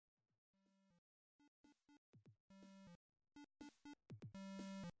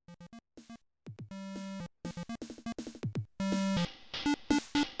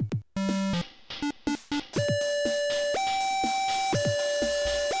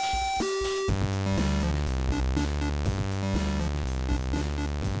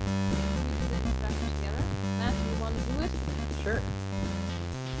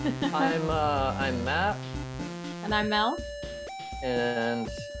I'm Matt, And I'm Mel. and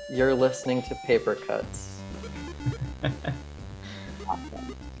you're listening to Paper Cuts.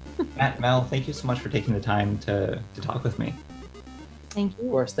 Awesome. Matt, Mel, thank you so much for taking the time to talk with me. Thank Of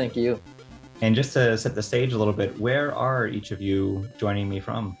you. course, thank you. And just to set the stage a little bit, where are each of you joining me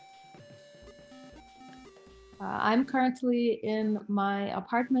from? I'm currently in my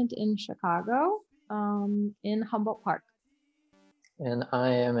apartment in Chicago, in Humboldt Park. And I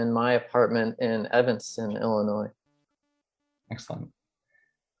am in my apartment in Evanston, Illinois. Excellent.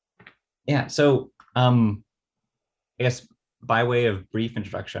 Yeah, so I guess by way of brief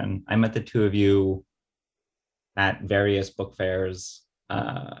introduction, I met the two of you at various book fairs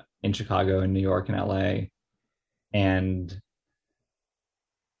in Chicago and New York and LA, and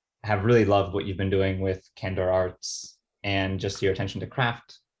have really loved what you've been doing with Candor Arts and just your attention to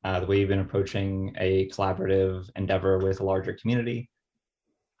craft, the way you've been approaching a collaborative endeavor with a larger community.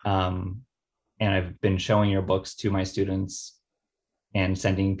 And I've been showing your books to my students and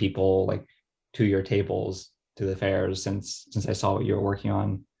sending people like to your tables to the fairs since I saw what you were working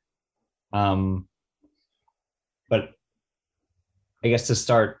on. But I guess to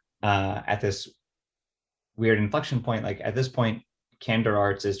start at this weird inflection point, like at this point, Candor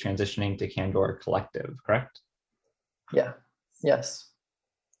Arts is transitioning to Candor Collective, correct? Yeah, yes.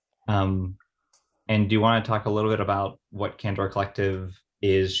 And do you want to talk a little bit about what Candor Collective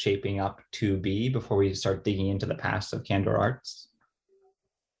is shaping up to be before we start digging into the past of Candor Arts?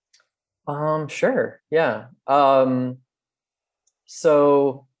 Sure, yeah.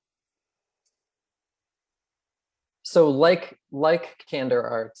 So like Candor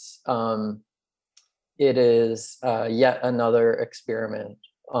Arts, it is yet another experiment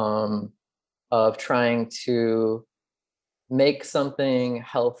of trying to make something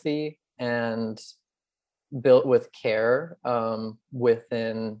healthy and built with care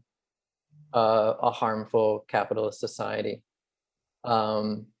within a harmful capitalist society.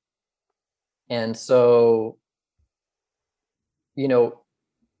 And so,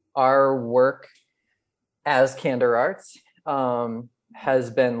 our work as Candor Arts has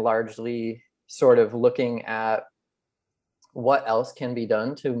been largely sort of looking at what else can be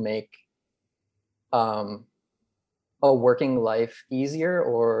done to make a working life easier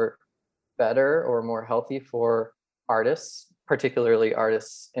or better or more healthy for artists, particularly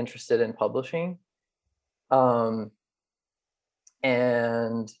artists interested in publishing.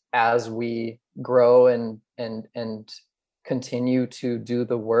 And as we grow and continue to do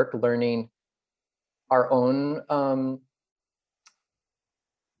the work, learning our own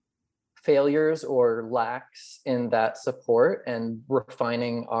failures or lacks in that support and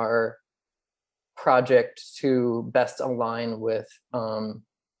refining our project to best align with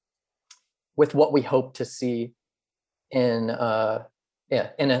what we hope to see in a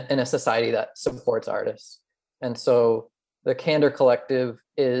society that supports artists. And so the Candor Collective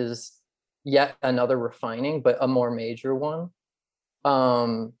is yet another refining, but a more major one,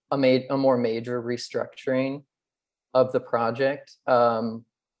 a more major restructuring of the project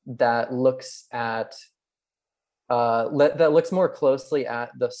that looks at that looks more closely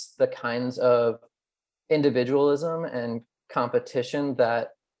at the kinds of individualism and competition that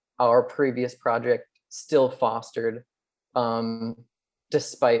our previous project still fostered,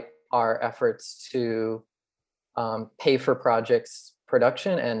 despite our efforts to pay for projects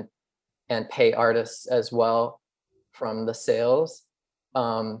production and pay artists as well from the sales,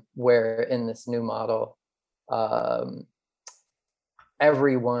 where in this new model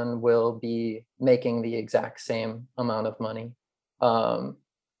everyone will be making the exact same amount of money, no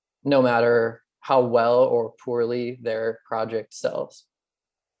matter how well or poorly their project sells.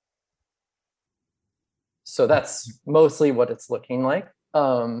 So that's mostly what it's looking like.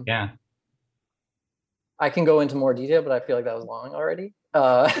 Yeah. I can go into more detail, but I feel like that was long already.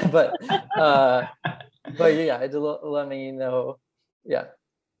 But yeah, let me know. Yeah.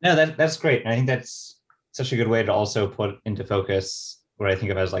 No, that's great. And I think that's such a good way to also put into focus what I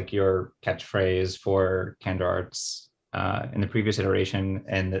think of as like your catchphrase for Candor Arts in the previous iteration,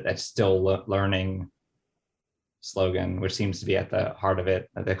 and that's still learning slogan, which seems to be at the heart of it,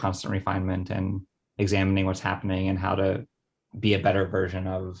 the constant refinement and examining what's happening and how to be a better version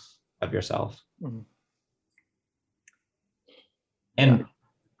of yourself. Mm-hmm. And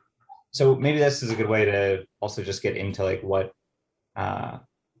so maybe this is a good way to also just get into like what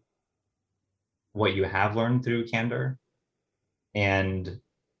you have learned through Candor. And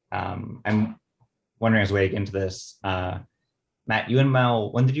I'm wondering as a way to get into this, Matt, you and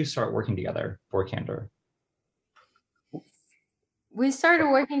Mel, when did you start working together for Candor? We started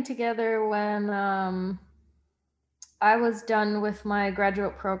working together when I was done with my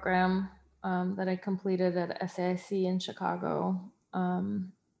graduate program that I completed at SAIC in Chicago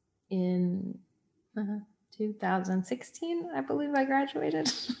in 2016, I believe I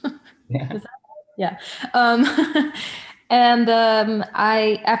graduated. Yeah. Yeah. And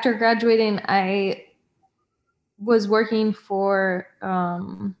after graduating, I was working for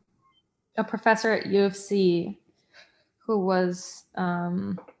a professor at U of C who was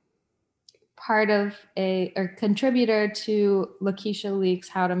part of a contributor to Lakeisha Leak's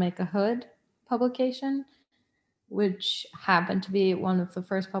How to Make a Hood publication, which happened to be one of the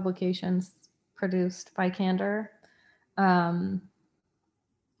first publications produced by Candor. And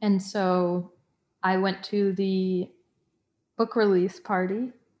so I went to the book release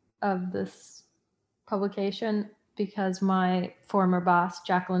party of this publication because my former boss,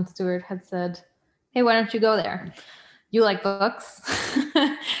 Jacqueline Stewart, had said, "Hey, why don't you go there? You like books.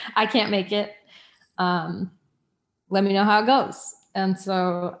 I can't make it. Let me know how it goes." And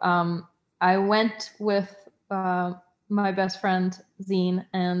so I went with my best friend, Zine,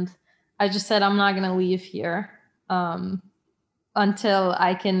 and I just said, "I'm not going to leave here until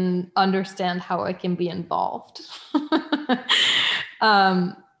I can understand how I can be involved."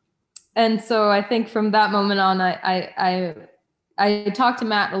 And so I think from that moment on, I talked to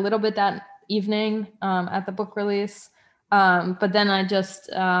Matt a little bit that evening at the book release, but then I just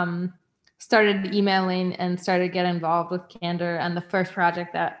started emailing and started getting involved with Candor. And the first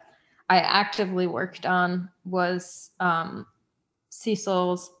project that I actively worked on was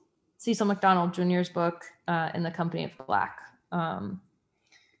Cecil McDonald Jr.'s book, In the Company of Black.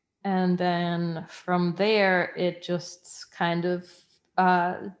 And then from there, it just kind of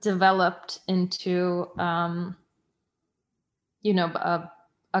developed into,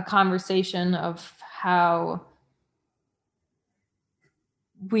 a conversation of how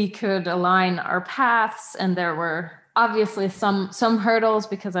we could align our paths. And there were obviously some hurdles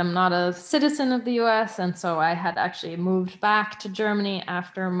because I'm not a citizen of the US. And so I had actually moved back to Germany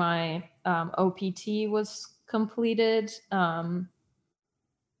after my OPT was completed,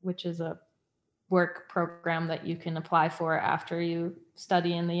 which is a work program that you can apply for after you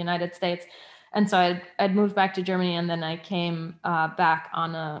study in the United States. And so I'd moved back to Germany, and then I came back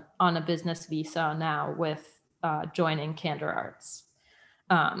on a business visa now with joining Candor Arts.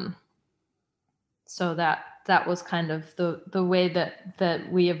 So that was kind of the way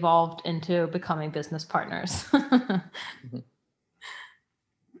that we evolved into becoming business partners.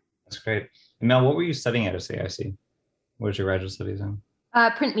 That's great. And Mel, what were you studying at SAIC? What was your graduate studies in?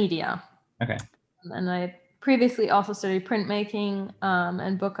 Print media. Okay. And I previously also studied printmaking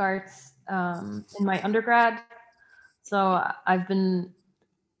and book arts in my undergrad. So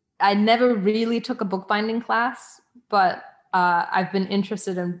I never really took a bookbinding class, but I've been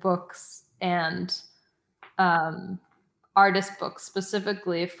interested in books and artist books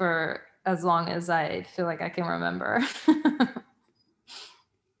specifically for as long as I feel like I can remember.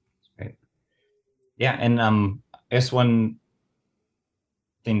 Great. Yeah, and I guess one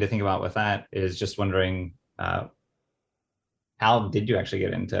thing to think about with that is just wondering, how did you actually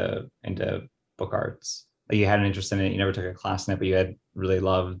get into book arts? Like, you had an interest in it, you never took a class in it, but you had really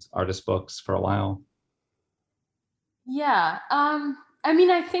loved artist books for a while. Yeah. I mean,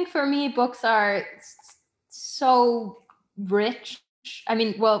 I think for me, books are so rich. I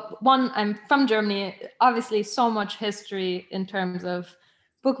mean, well, one, I'm from Germany, obviously so much history in terms of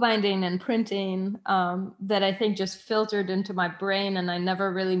bookbinding and printing that I think just filtered into my brain, and I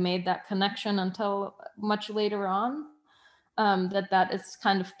never really made that connection until much later on, that is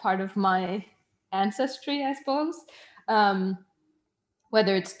kind of part of my ancestry, I suppose.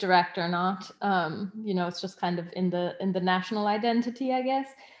 Whether it's direct or not, it's just kind of in the national identity, I guess.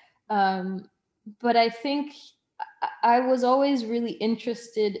 But I think I was always really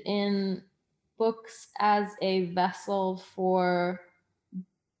interested in books as a vessel for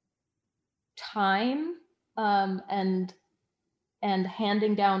time, and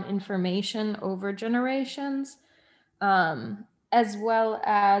handing down information over generations, as well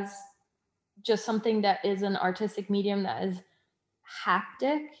as just something that is an artistic medium that is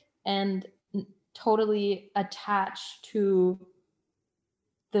haptic and totally attached to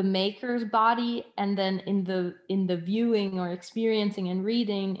the maker's body, and then in the viewing or experiencing and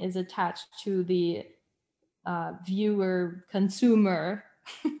reading is attached to the viewer consumer.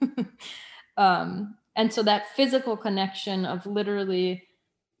 And so that physical connection of literally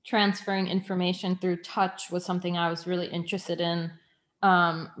transferring information through touch was something I was really interested in.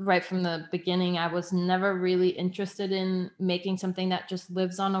 Right from the beginning, I was never really interested in making something that just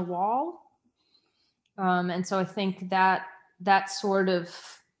lives on a wall. And so I think that sort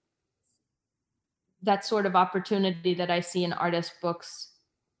of that sort of opportunity that I see in artist books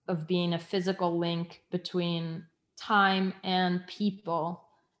of being a physical link between time and people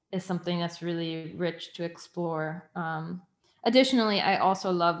is something that's really rich to explore. Additionally, I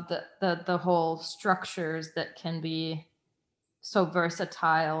also love the whole structures that can be so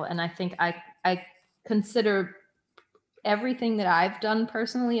versatile, and I think I consider everything that I've done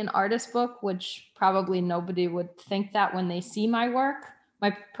personally an artist book, which probably nobody would think that when they see my work,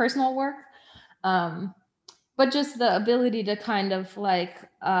 my personal work. But just the ability to kind of like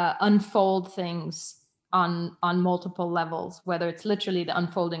unfold things on multiple levels, whether it's literally the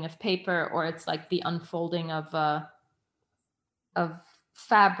unfolding of paper or it's like the unfolding of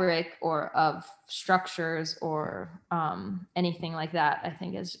fabric or of structures or anything like that, I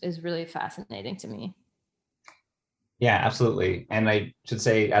think is really fascinating to me. Yeah, absolutely. And I should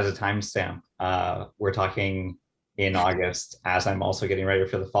say, as a timestamp, we're talking in August as I'm also getting ready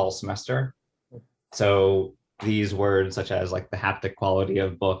for the fall semester. So these words, such as like the haptic quality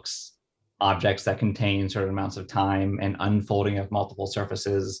of books, objects that contain certain amounts of time, and unfolding of multiple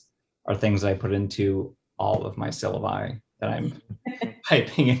surfaces, are things that I put into all of my syllabi that I'm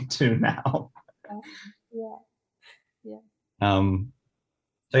typing into now. Yeah. Yeah. So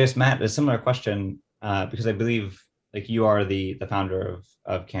I guess, Matt, a similar question, because I believe like you are the founder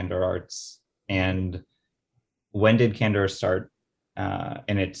of Candor Arts. And when did Candor start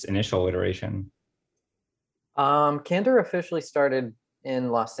in its initial iteration? Candor officially started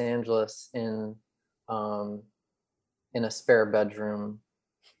in Los Angeles in a spare bedroom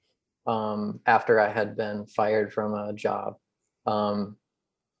after I had been fired from a job. And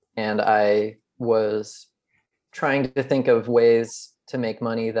I was trying to think of ways to make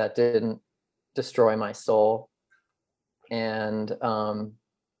money that didn't destroy my soul. And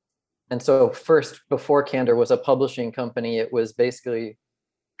so first, before Candor was a publishing company, it was basically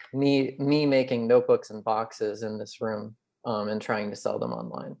me making notebooks and boxes in this room and trying to sell them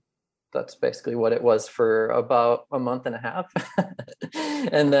online. That's basically what it was for about a month and a half.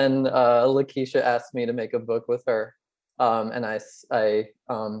 And then Lakeisha asked me to make a book with her. And I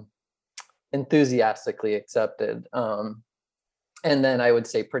enthusiastically accepted. And then I would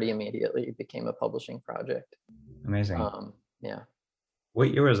say pretty immediately it became a publishing project. Amazing. Yeah.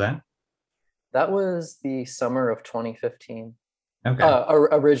 What year was that? That was the summer of 2015. Okay.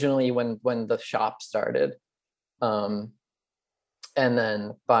 Originally when the shop started. And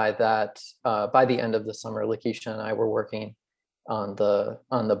then by the end of the summer, Lakeisha and I were working on the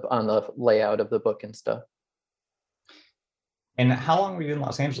layout of the book and stuff. And how long were you in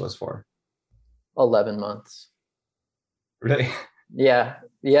Los Angeles for? 11 months. Really? Yeah.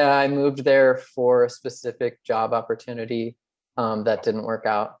 I moved there for a specific job opportunity that didn't work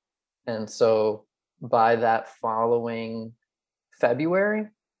out. And so by that following February,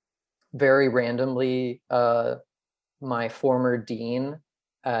 very randomly, my former dean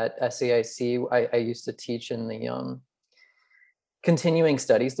at SAIC, I used to teach in the continuing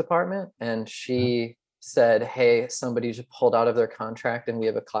studies department, and she said, hey, somebody just pulled out of their contract and we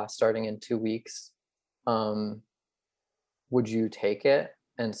have a class starting in 2 weeks. Would you take it?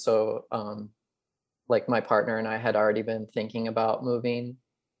 And so like my partner and I had already been thinking about moving,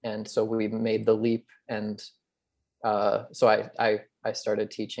 and so we made the leap. And so I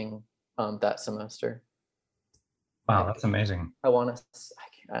started teaching that semester. Wow, that's amazing. I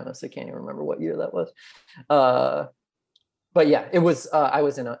honestly can't even remember what year that was. But yeah, it was. I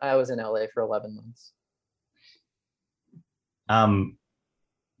was in LA for 11 months.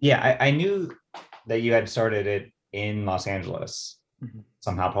 Yeah, I knew that you had started it in Los Angeles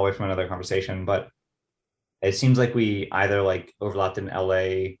somehow, probably from another conversation, but it seems like we either like overlapped in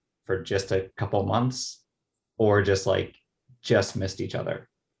LA for just a couple months or just missed each other.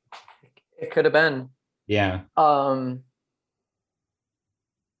 It could have been. Yeah.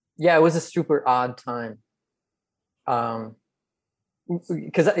 Yeah, it was a super odd time.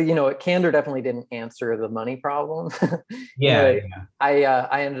 Because Candor definitely didn't answer the money problem. Yeah.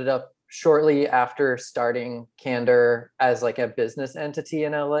 I ended up shortly after starting Candor as like a business entity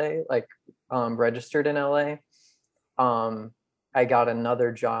in LA, like registered in LA. I got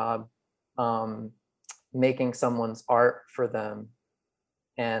another job making someone's art for them,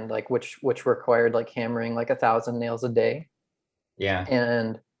 and like which required like hammering like 1,000 nails a day. Yeah.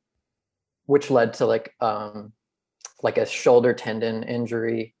 And which led to like a shoulder tendon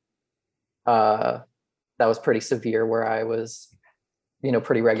injury that was pretty severe, where I was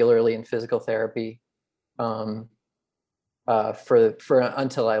pretty regularly in physical therapy for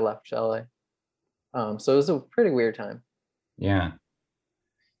until I left LA. So it was a pretty weird time. Yeah.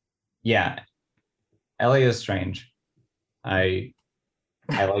 LA is strange. I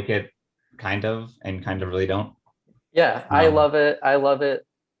like it kind of and kind of really don't. Yeah, I Um, love it. I love it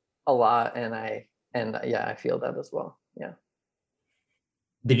a lot, and yeah, I feel that as well. Yeah.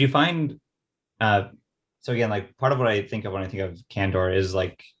 did you find so again, like part of what I think of when I think of Candor is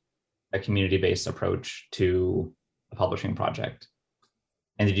like a community-based approach to a publishing project.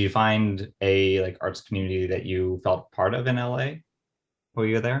 And did you find a like arts community that you felt part of in LA while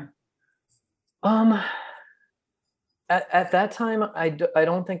you were there? Um, at that time, I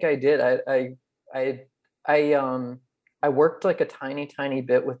don't think I did. I I I worked like a tiny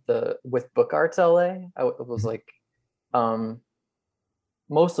bit with Book Arts LA. It was like um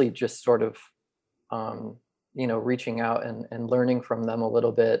mostly just sort of reaching out and learning from them a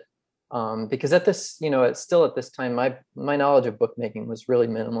little bit. Because at this, it's still at this time, my knowledge of bookmaking was really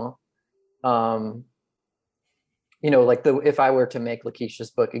minimal. Um, like if I were to make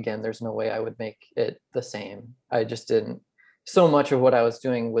Lakeisha's book again, there's no way I would make it the same. I just didn't. So much of what I was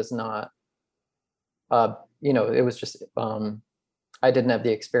doing was not, it was just I didn't have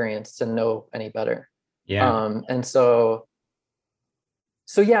the experience to know any better. Yeah. And so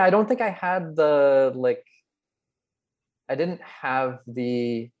yeah, I don't think I had the like I didn't have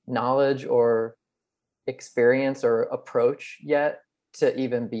the knowledge or experience or approach yet to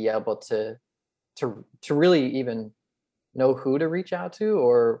even be able to really even know who to reach out to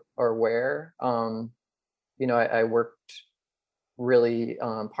or where. I worked really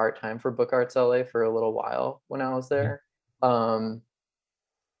part-time for Book Arts LA for a little while when I was there. And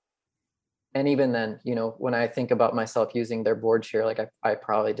even then, when I think about myself using their board share, like I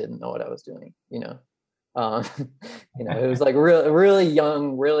probably didn't know what I was doing. Um, it was like really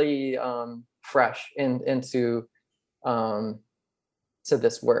young, really fresh into to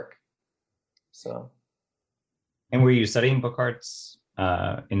this work. So. And were you studying book arts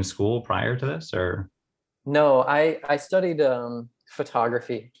in school prior to this, or? No, I studied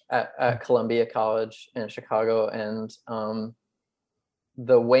photography at Columbia College in Chicago, and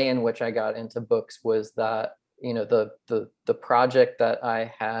the way in which I got into books was that the project that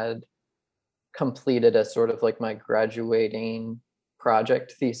I had completed as sort of like my graduating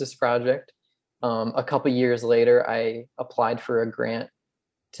thesis project. A couple years later, I applied for a grant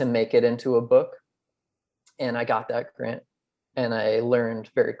to make it into a book, and I got that grant. And I learned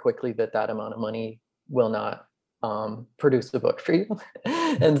very quickly that amount of money will not produce a book for you.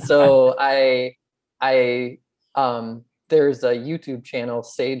 And so I there's a YouTube channel,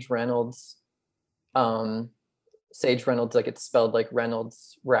 Sage Reynolds. Sage Reynolds, like it's spelled like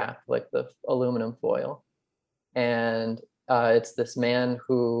Reynolds wrap, like the aluminum foil. And it's this man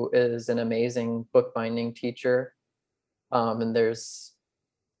who is an amazing bookbinding teacher. And there's,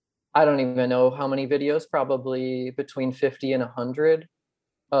 I don't even know how many videos, probably between 50 and 100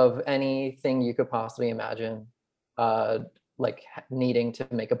 of anything you could possibly imagine, like needing to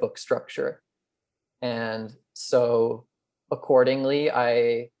make a book structure. And so accordingly,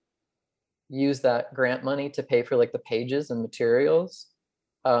 I use that grant money to pay for like the pages and materials,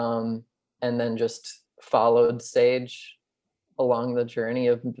 and then just followed Sage along the journey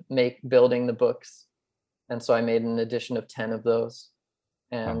of building the books. And so I made an edition of 10 of those,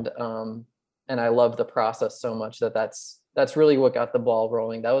 and I love the process so much that's really what got the ball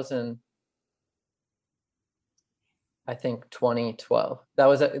rolling. That was in, I think, 2012. That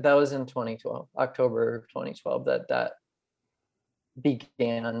was in 2012, October of 2012, that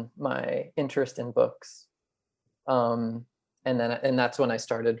began my interest in books. And that's when I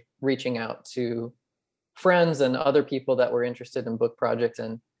started reaching out to friends and other people that were interested in book projects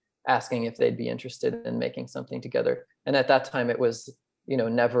and asking if they'd be interested in making something together. And at that time, it was,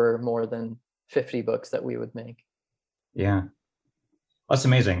 never more than 50 books that we would make. Yeah, that's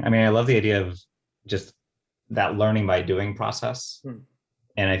amazing. I mean, I love the idea of just that learning by doing process.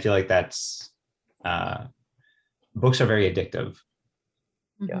 And I feel like that's books are very addictive.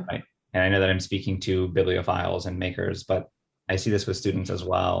 Yeah. Right. And I know that I'm speaking to bibliophiles and makers, but I see this with students as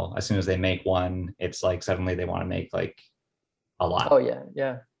well. As soon as they make one, it's like suddenly they want to make like a lot. Oh yeah,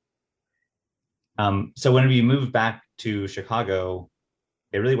 yeah. So when we moved back to Chicago,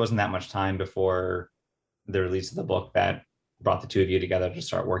 it really wasn't that much time before the release of the book that brought the two of you together to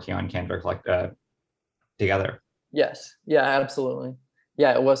start working on Candor together. Yes. Yeah, absolutely.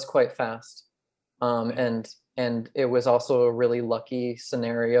 Yeah, it was quite fast. And it was also a really lucky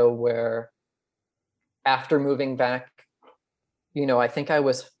scenario where after moving back, I think I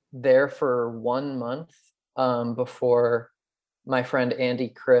was there for 1 month before my friend Andy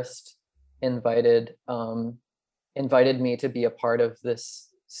Christ invited me to be a part of this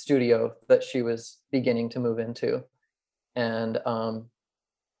studio that she was beginning to move into. And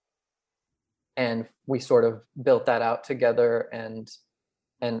we sort of built that out together, and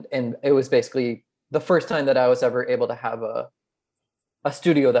and it was basically the first time that I was ever able to have a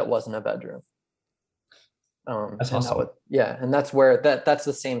studio that wasn't a bedroom. That's and awesome. and that's where that's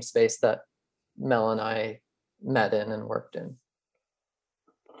the same space that Mel and I met in and worked in.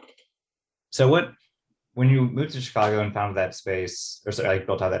 So when you moved to Chicago and found that space, or sorry, like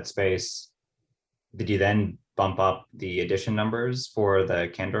built out that space, did you then bump up the edition numbers for the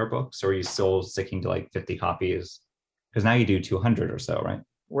Candor books, or are you still sticking to like 50 copies? Because now you do 200 or so, right?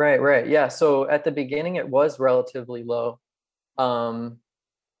 Right. Yeah. So at the beginning, it was relatively low. Um,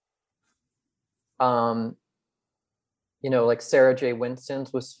 um, like Sarah J.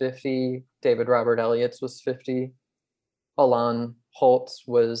 Winston's was 50, David Robert Elliott's was 50, Alon Holt's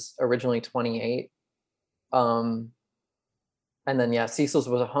was originally 28. And then Cecil's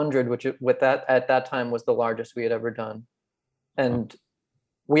was 100, which with that at that time was the largest we had ever done. And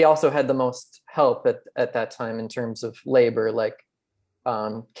we also had the most help at that time in terms of labor. Like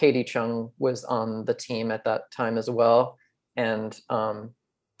Katie Chung was on the team at that time as well. And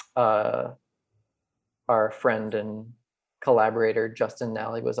our friend and collaborator, Justin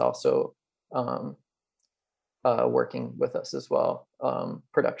Nally, was also working with us as well,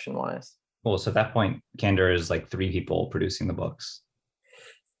 production wise. Well, so at that point, Candor is like 3 people producing the books.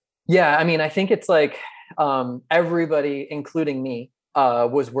 Yeah, I mean, I think it's like everybody, including me,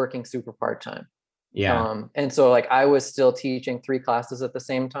 was working super part-time. Yeah. And so like I was still teaching 3 classes at the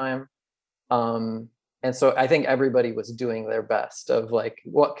same time. And so I think everybody was doing their best of like,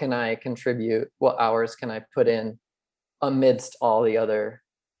 what can I contribute? What hours can I put in amidst all the other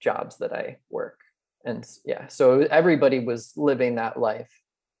jobs that I work? And yeah, so everybody was living that life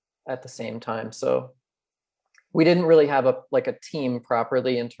at the same time. So we didn't really have a team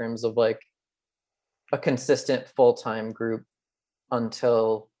properly in terms of like a consistent full-time group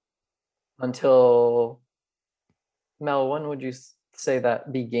until Mel, when would you say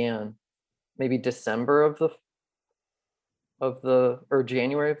that began? Maybe December of the or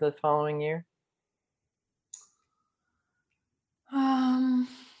January of the following year? I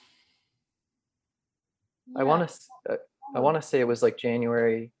Yeah. want to say it was like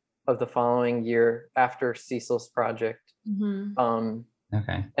January of the following year after Cecil's project.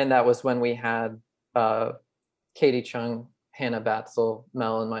 Okay. And that was when we had Katie Chung, Hannah Batzel,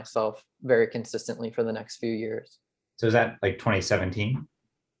 Mel, and myself very consistently for the next few years. So is that like 2017?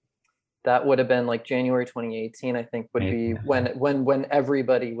 That would have been like January 2018, I think, would be when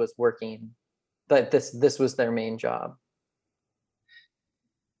everybody was working, that this was their main job.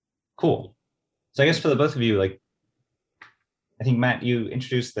 Cool. So I guess for the both of you, like, I think Matt, you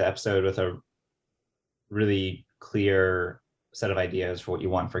introduced the episode with a really clear set of ideas for what you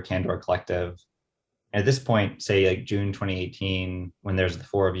want for Candor Collective. At this point, say like June 2018, when there's the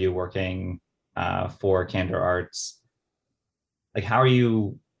 4 of you working for Candor Arts, like how are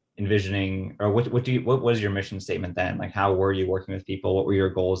you envisioning, or what was your mission statement then? Like how were you working with people? What were your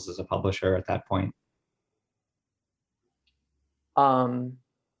goals as a publisher at that point?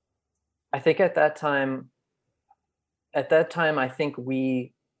 I think at that time, I think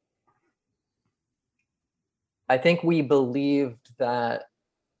we believed that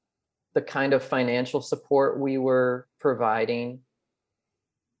the kind of financial support we were providing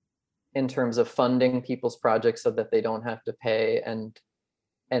in terms of funding people's projects so that they don't have to pay, and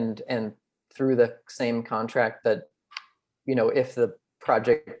through the same contract that, if the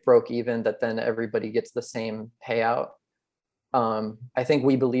project broke even, that then everybody gets the same payout. I think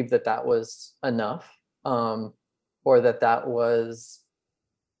we believed that was enough, or that was,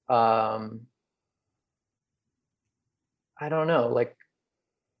 I don't know, like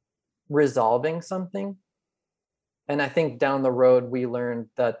resolving something. And I think down the road, we learned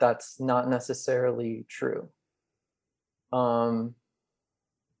that that's not necessarily true. And,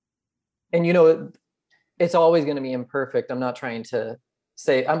 it's always going to be imperfect. I'm not trying to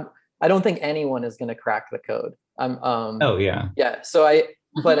say, I don't think anyone is going to crack the code. Oh yeah. Yeah. So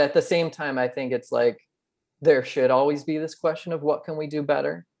but at the same time, I think it's like, there should always be this question of what can we do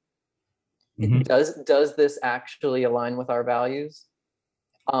better? Mm-hmm. Does this actually align with our values?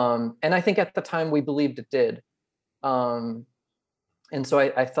 And I think at the time we believed it did. And so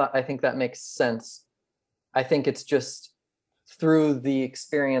I think that makes sense. I think it's just through the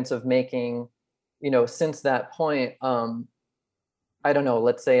experience of making, since that point, I don't know,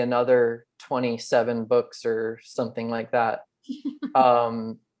 let's say another 27 books or something like that.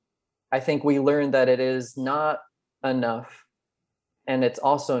 I think we learned that it is not enough, and it's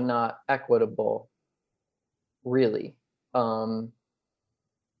also not equitable, really,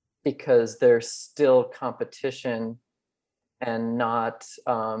 because there's still competition and not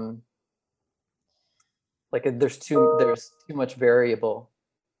like there's too much variable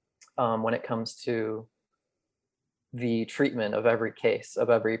when it comes to the treatment of every case, of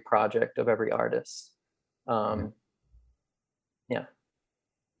every project, of every artist. Yeah.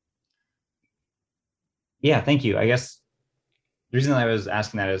 Yeah, thank you. I guess the reason I was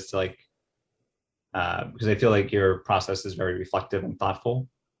asking that is to like, because I feel like your process is very reflective and thoughtful.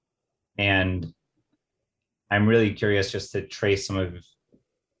 And I'm really curious just to trace some of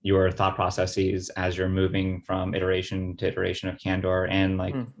your thought processes as you're moving from iteration to iteration of Candor, and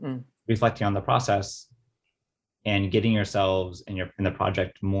like reflecting on the process and getting yourselves in the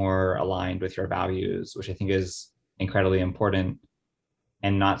project more aligned with your values, which I think is incredibly important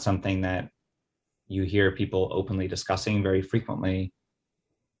and not something that you hear people openly discussing very frequently.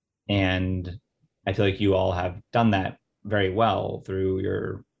 And I feel like you all have done that very well through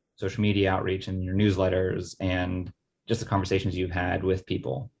your social media outreach and your newsletters and just the conversations you've had with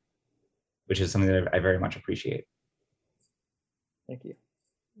people, which is something that I very much appreciate. Thank you.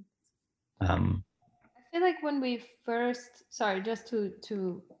 I feel like when we first, sorry, just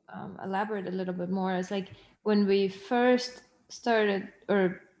to elaborate a little bit more, it's like when we first started,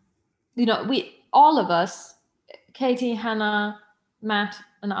 or, you know, all of us, Katie, Hannah, Matt,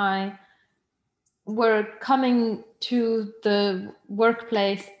 and I, were coming to the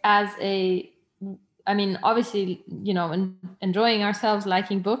workplace as I mean, obviously, you know, enjoying ourselves,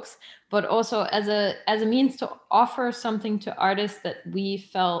 liking books, but also as a means to offer something to artists that we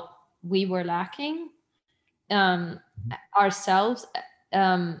felt we were lacking ourselves,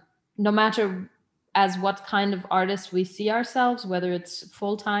 no matter as what kind of artist we see ourselves, whether it's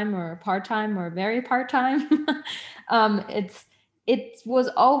full-time or part-time or very part-time. It was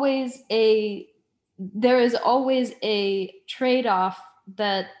always there is always a trade-off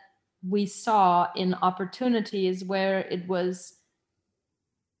that we saw in opportunities where it was,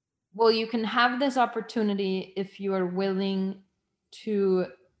 well, you can have this opportunity if you are willing to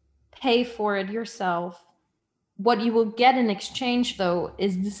pay for it yourself. What you will get in exchange, though,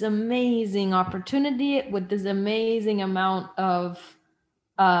 is this amazing opportunity with this amazing amount of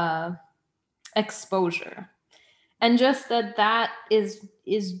exposure. And just that is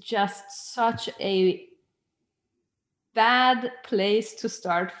just such a bad place to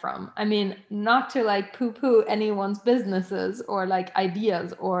start from. I mean, not to like poo-poo anyone's businesses or like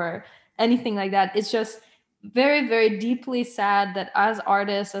ideas or anything like that. It's just very, very deeply sad that as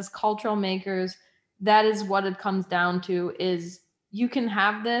artists, as cultural makers, that is what it comes down to, is you can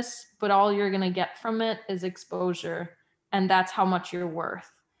have this, but all you're going to get from it is exposure. And that's how much you're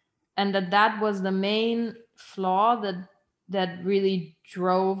worth. And that was the main flaw that really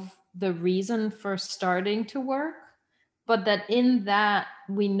drove the reason for starting to work. But that in that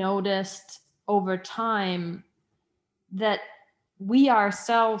we noticed over time that we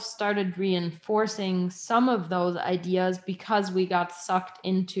ourselves started reinforcing some of those ideas because we got sucked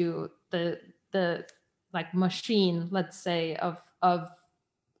into the like machine, let's say, of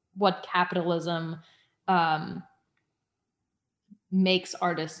what capitalism makes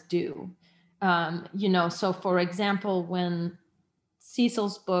artists do. You know, so for example, when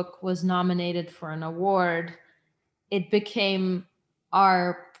Cecil's book was nominated for an award, it became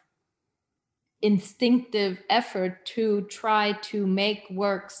our instinctive effort to try to make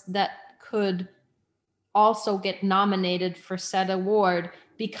works that could also get nominated for said award,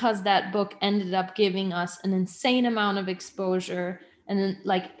 because that book ended up giving us an insane amount of exposure, and then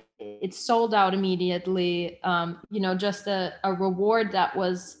like it sold out immediately. You know, just a reward that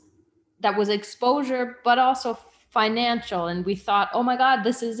was exposure, but also financial. And we thought, oh my God,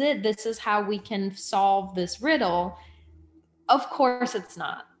 this is it. This is how we can solve this riddle. Of course it's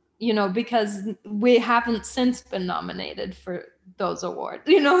not, you know, because we haven't since been nominated for those awards,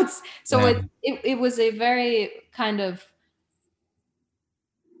 you know. It's so yeah. It was a very kind of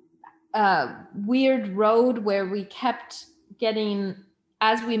weird road where we kept getting,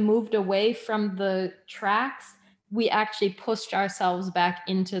 as we moved away from the tracks, we actually pushed ourselves back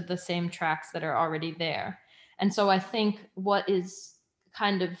into the same tracks that are already there. And so I think what is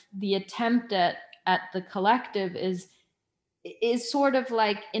kind of the attempt at the collective is sort of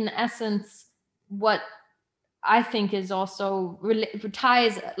like, in essence, what I think is also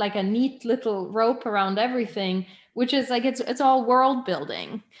ties like a neat little rope around everything, which is like it's all world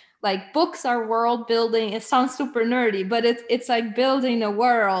building. Like books are world building. It sounds super nerdy, but it's like building a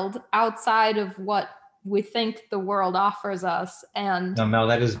world outside of what we think the world offers us. And no, Mel,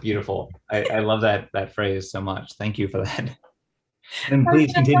 that is beautiful. I love that phrase so much. Thank you for that. And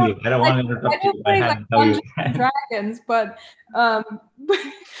please continue. I don't want to interrupt you. I had to tell you Dragons, but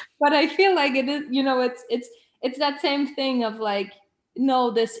I feel like it is, you know, it's that same thing of like,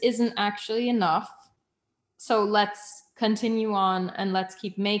 no, this isn't actually enough, so let's continue on and let's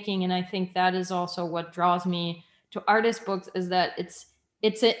keep making. And I think that is also what draws me to artist books, is that it's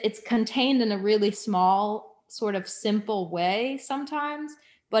contained in a really small, sort of simple way sometimes,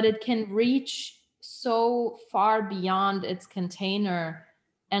 but it can reach so far beyond its container.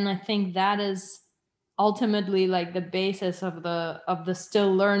 And I think that is ultimately like the basis of the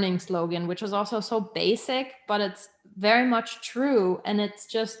still learning slogan, which is also so basic, but it's very much true. And it's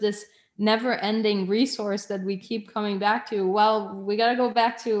just this never ending resource that we keep coming back to. Well, we got to go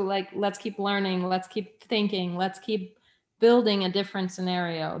back to like, let's keep learning, let's keep thinking, let's keep building a different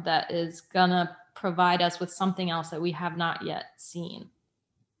scenario that is gonna provide us with something else that we have not yet seen.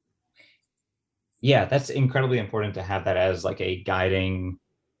 Yeah, that's incredibly important to have that as like a guiding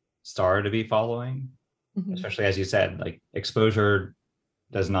star to be following. Mm-hmm. Especially as you said, like exposure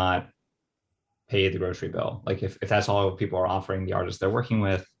does not pay the grocery bill. Like if that's all people are offering the artists they're working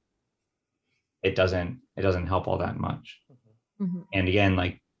with, it doesn't help all that much. Mm-hmm. And again,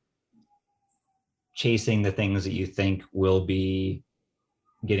 like chasing the things that you think will be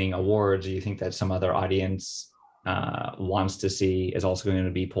getting awards, or you think that some other audience wants to see, is also going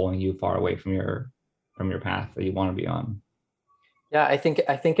to be pulling you far away from your path that you want to be on. Yeah, I think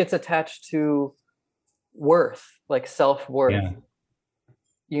it's attached to worth, like self-worth. Yeah.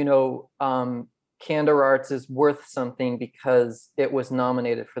 You know, Candor Arts is worth something because it was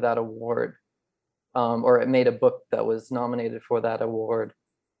nominated for that award, or it made a book that was nominated for that award.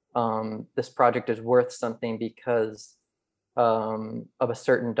 This project is worth something because of a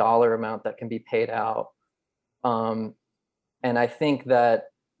certain dollar amount that can be paid out. And I think that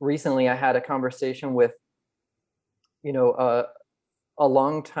recently I had a conversation with, you know, a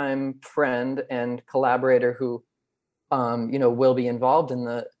longtime friend and collaborator who, you know, will be involved in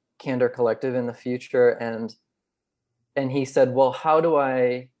the Candor Collective in the future. And he said, well, how do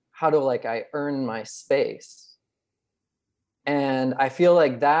I earn my space? And I feel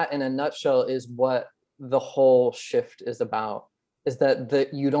like that in a nutshell is what the whole shift is about, is that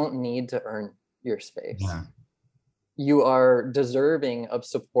you don't need to earn your space. Yeah. You are deserving of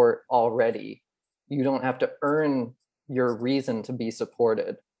support already. You don't have to earn your reason to be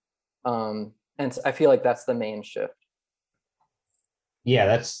supported. And I feel like that's the main shift. Yeah,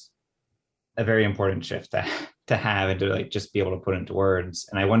 that's a very important shift to have and to like just be able to put into words.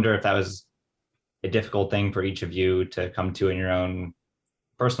 And I wonder if that was a difficult thing for each of you to come to in your own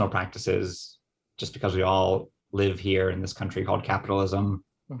personal practices, just because we all live here in this country called capitalism.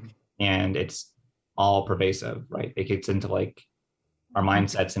 Mm-hmm. And it's all pervasive, right? It gets into like our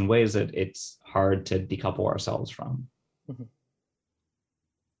mindsets in ways that it's hard to decouple ourselves from. Mm-hmm.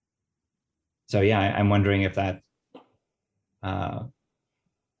 So yeah, I'm wondering if that, how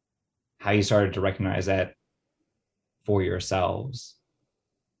you started to recognize that for yourselves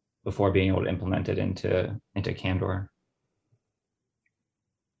before being able to implement it into Candor.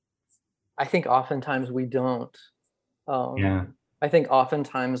 I think oftentimes we don't. Yeah. I think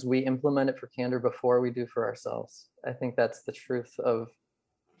oftentimes we implement it for Candor before we do for ourselves. I think that's the truth of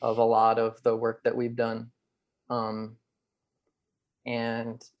a lot of the work that we've done. And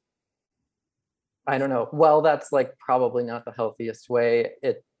I don't know. Well, that's like probably not the healthiest way.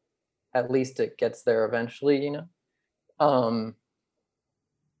 At least it gets there eventually, you know.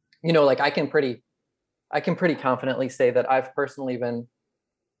 You know, like I can pretty confidently say that I've personally been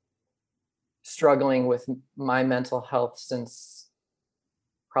struggling with my mental health since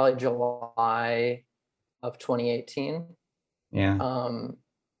probably July of 2018. Yeah.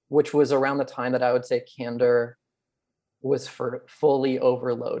 Which was around the time that I would say Candor was fully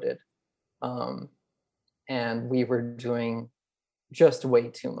overloaded. And we were doing just way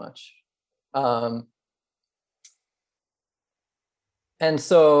too much. And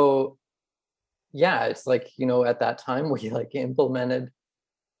so, yeah, it's like, you know, at that time we like implemented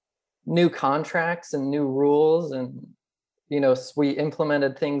new contracts and new rules, and, you know, we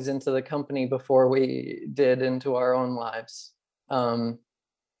implemented things into the company before we did into our own lives. And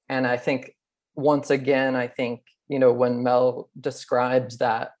I think, once again, I think, you know, when Mel describes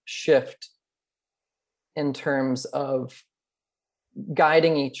that shift in terms of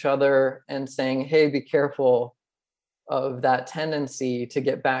guiding each other and saying, hey, be careful of that tendency to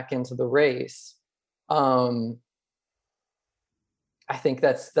get back into the race. I think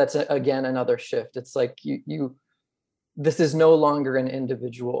that's again another shift. It's like this is no longer an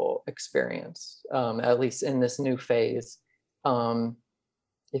individual experience, at least in this new phase.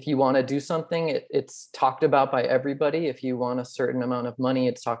 If you want to do something, it's talked about by everybody. If you want a certain amount of money,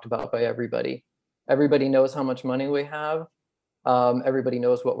 it's talked about by everybody. Everybody knows how much money we have. Everybody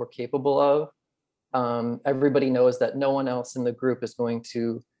knows what we're capable of. Everybody knows that no one else in the group is going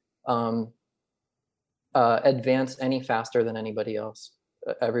to advance any faster than anybody else.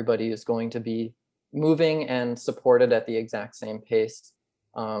 Everybody is going to be moving and supported at the exact same pace,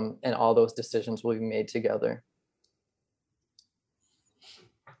 and all those decisions will be made together.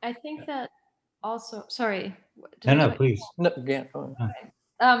 I think that also, sorry. No, please. No, yeah,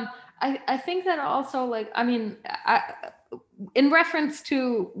 I think that also, like, I mean, in reference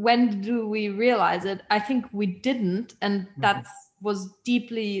to when do we realize it, I think we didn't, and that was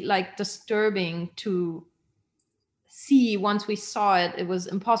deeply like disturbing to see. Once we saw it, it was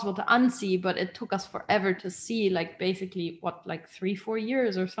impossible to unsee, but it took us forever to see, like basically what, like 3-4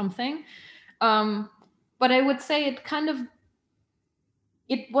 years or something. But I would say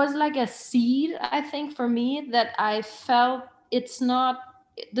it was like a seed, I think, for me, that I felt this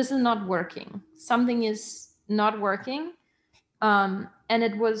is not working. Something is not working. And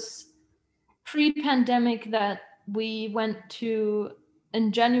it was pre-pandemic that we went to,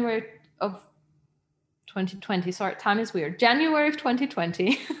 in January of 2020, sorry, time is weird. January of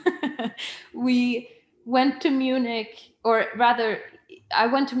 2020, we went to Munich, or rather, I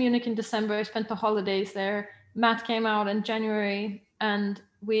went to Munich in December. I spent the holidays there. Matt came out in January, and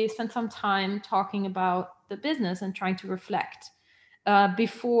we spent some time talking about the business and trying to reflect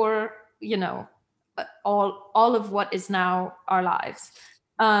before, you know, all of what is now our lives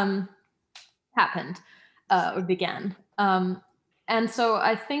happened or began. And so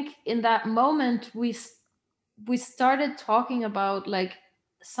I think in that moment, we started talking about, like,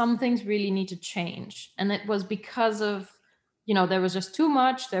 some things really need to change. And it was because of, you know, there was just too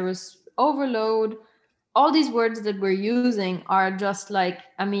much, there was overload. All these words that we're using are just like,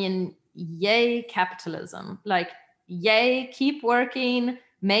 I mean, yay, capitalism. Like, yay, keep working,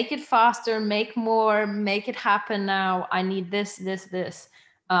 make it faster, make more, make it happen now. I need this.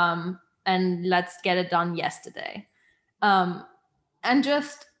 And let's get it done yesterday. And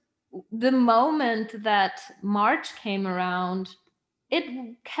just the moment that March came around,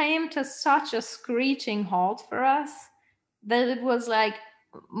 it came to such a screeching halt for us that it was like,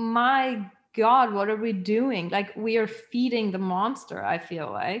 my God, what are we doing? Like, we are feeding the monster, I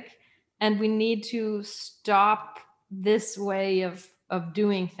feel like, and we need to stop this way of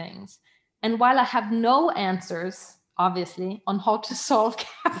doing things. And while I have no answers, obviously, on how to solve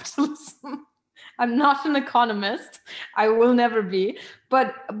capitalism, I'm not an economist. I will never be.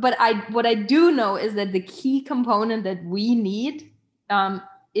 But what I do know is that the key component that we need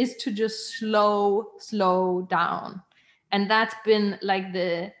is to just slow down. And that's been like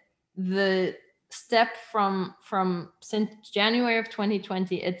the step from since January of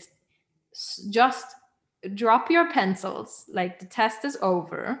 2020. It's just drop your pencils, like the test is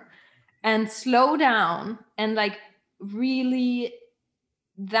over, and slow down. And like, really,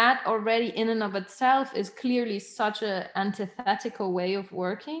 that already in and of itself is clearly such an antithetical way of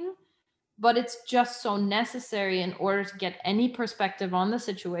working, but it's just so necessary in order to get any perspective on the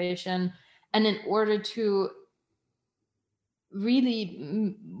situation, and in order to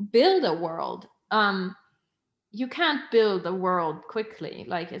really build a world. You can't build a world quickly.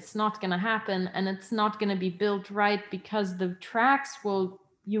 Like, it's not going to happen, and it's not going to be built right, because the tracks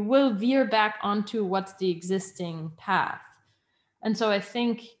you will veer back onto what's the existing path. And so I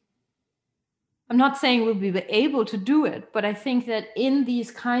think, I'm not saying we'll be able to do it, but I think that in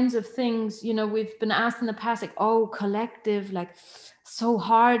these kinds of things, you know, we've been asked in the past, like, oh, collective, like, so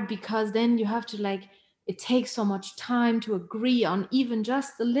hard, because then you have to, like, it takes so much time to agree on even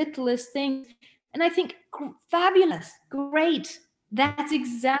just the littlest things. And I think, fabulous, great. That's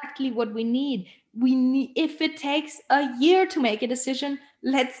exactly what we need. If it takes a year to make a decision,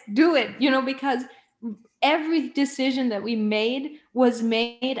 let's do it, you know, because every decision that we made was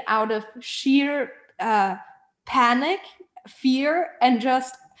made out of sheer panic, fear, and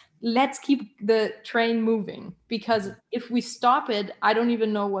just let's keep the train moving. Because if we stop it, I don't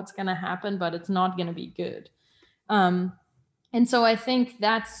even know what's going to happen, but it's not going to be good. And so I think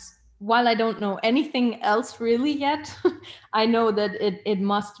that's, while I don't know anything else really yet, I know that it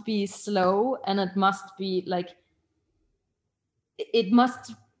must be slow, and it must be like, it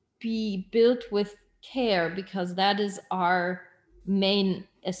must be built with care, because that is our main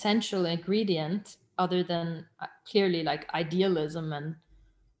essential ingredient, other than clearly like idealism and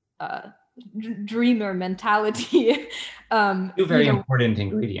dreamer mentality. Two very important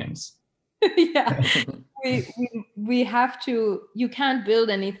ingredients. Yeah. we have to, you can't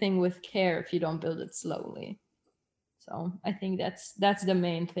build anything with care if you don't build it slowly. So I think that's the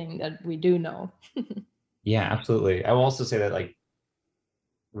main thing that we do know. Yeah, absolutely. I will also say that, like,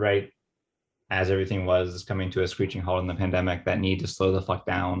 right as everything was coming to a screeching halt in the pandemic, that need to slow the fuck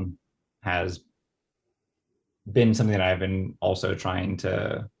down has been something that I've been also trying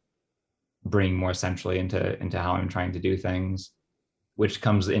to bring more centrally into how I'm trying to do things, which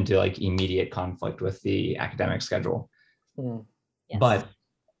comes into like immediate conflict with the academic schedule. Mm. Yes. But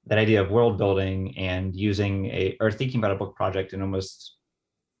that idea of world building and using or thinking about a book project in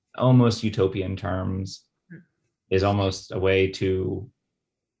almost utopian terms is almost a way to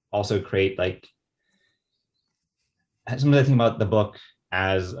also create like some of the thing about the book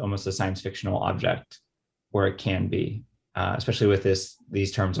as almost a science fictional object, where it can be, especially with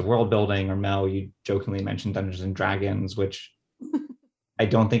these terms of world building. Or Mel, you jokingly mentioned Dungeons and Dragons, which I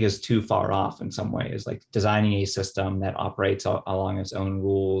don't think is too far off in some ways, like designing a system that operates along its own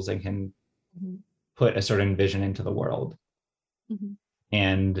rules and can put a certain vision into the world. Mm-hmm.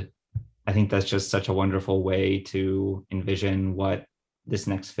 And I think that's just such a wonderful way to envision what this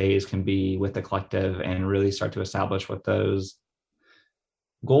next phase can be with the collective and really start to establish what those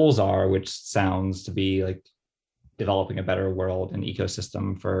goals are, which sounds to be like developing a better world and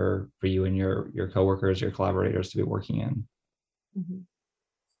ecosystem for you and your coworkers, your collaborators to be working in. Mm-hmm.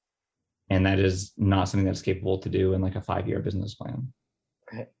 And that is not something that's capable to do in like a 5-year business plan.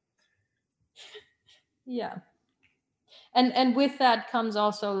 Right. Yeah. And with that comes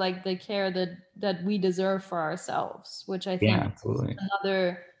also like the care that we deserve for ourselves, which I think absolutely. is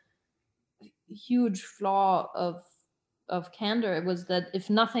another huge flaw of Candor. It was that if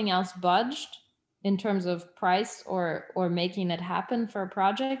nothing else budged in terms of price or making it happen for a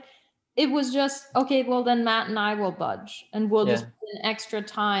project, it was just, okay, well then Matt and I will budge, and we'll just put in extra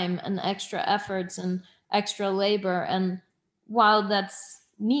time and extra efforts and extra labor. And while that's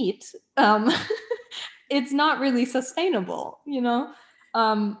neat, it's not really sustainable,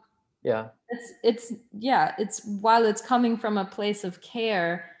 it's while it's coming from a place of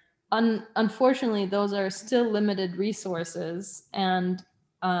care, unfortunately those are still limited resources, and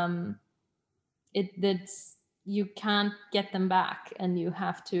it's you can't get them back, and you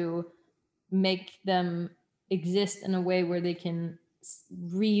have to make them exist in a way where they can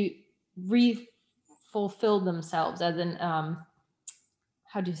fulfill themselves, as in how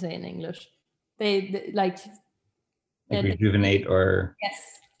do you say in English? They like rejuvenate, or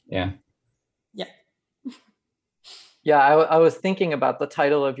yes. Yeah, I was thinking about the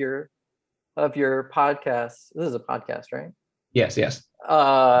title of your podcast. This is a podcast, right? Yes.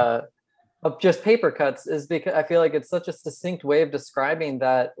 Of just paper cuts, is because I feel like it's such a succinct way of describing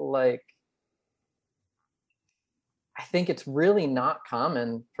that. Like, I think it's really not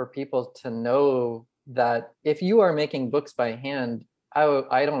common for people to know that if you are making books by hand,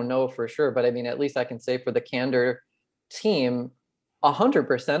 I don't know for sure, but I mean, at least I can say for the Candor team,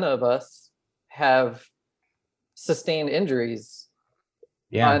 100% of us have sustained injuries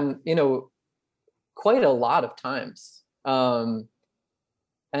on, quite a lot of times. And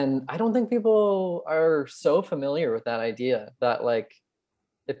I don't think people are so familiar with that idea that, like,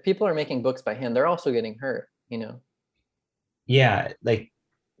 if people are making books by hand, they're also getting hurt, Yeah, like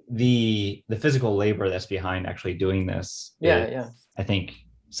the physical labor that's behind actually doing this I think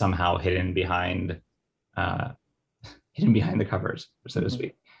somehow hidden behind the covers, so to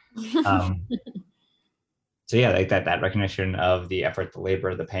speak. So yeah, like that recognition of the effort, the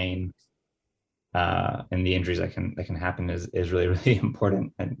labor, the pain, and the injuries that can happen is really, really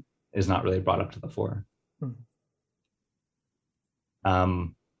important, and is not really brought up to the fore.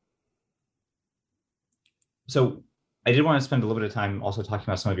 So I did want to spend a little bit of time also talking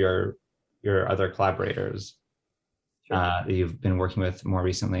about some of your other collaborators that you've been working with more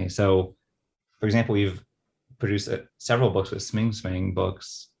recently. So, for example, you've produced several books with Sming Sming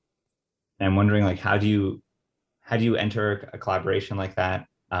Books, and I'm wondering, like, how do you enter a collaboration like that?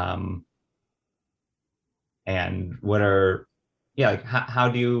 And what are, like, how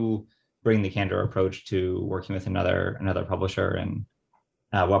do you bring the Candor approach to working with another publisher, and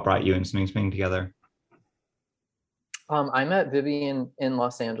what brought you and Sming Sming together? I met Vivian in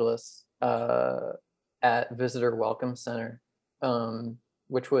Los Angeles at Visitor Welcome Center,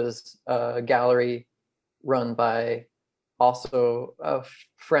 which was a gallery run by also a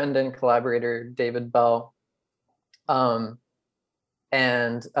friend and collaborator, David Bell. And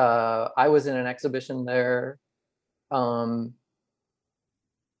I was in an exhibition there, I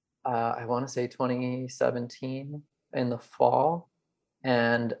want to say 2017 in the fall.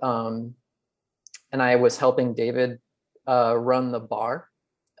 And I was helping David run the bar.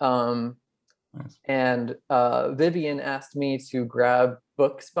 Nice. And Vivian asked me to grab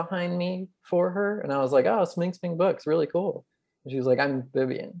books behind me for her. And I was like, oh, Sming Sming Books, really cool. And she was like, I'm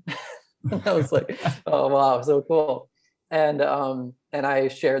Vivian. And I was like, oh, wow, so cool. And I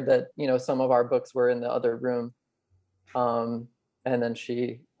shared that, some of our books were in the other room. And then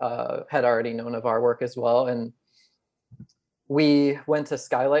she had already known of our work as well. And we went to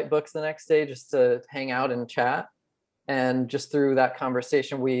Skylight Books the next day just to hang out and chat. And just through that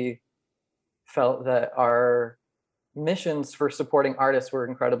conversation, we felt that our missions for supporting artists were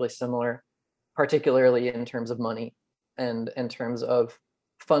incredibly similar, particularly in terms of money and in terms of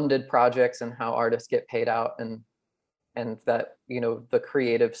funded projects and how artists get paid out, and that, you know, the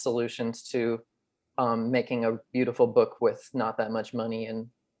creative solutions to making a beautiful book with not that much money.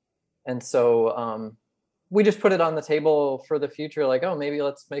 And so we just put it on the table for the future, like, oh, maybe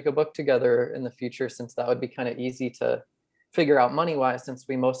let's make a book together in the future, since that would be kind of easy to figure out money wise, since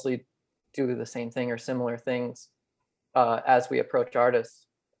we mostly do the same thing or similar things as we approach artists.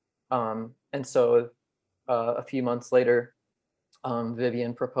 And so a few months later,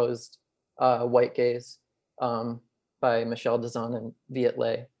 Vivian proposed White Gaze by Michel Dezan and Viet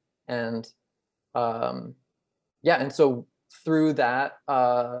Le. And yeah, and so through that,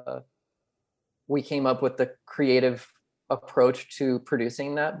 we came up with the creative approach to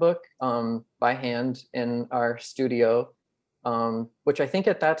producing that book by hand in our studio, which I think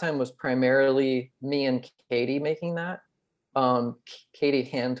at that time was primarily me and Katie making that. Katie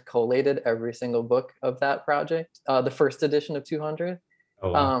hand collated every single book of that project, the first edition of 200,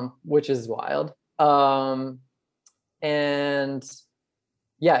 Oh, wow. which is wild. And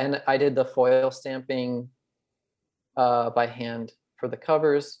yeah, and I did the foil stamping by hand for the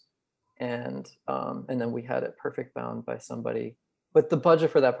covers, and then we had it perfect bound by somebody. But the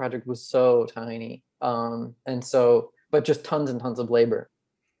budget for that project was so tiny, and so, but just tons and tons of labor.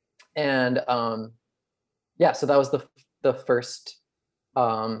 And yeah, so that was the first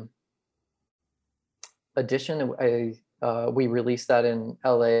edition. We released that in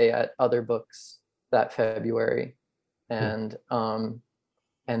LA at Other Books that February, and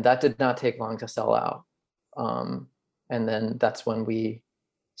that did not take long to sell out. And then that's when we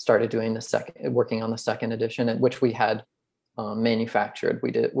started doing working on the second edition, which we had manufactured.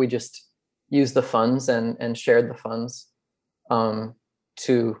 We just used the funds and shared the funds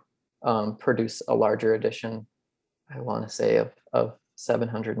to produce a larger edition. I want to say of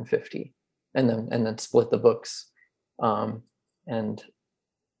 750, and then split the books, and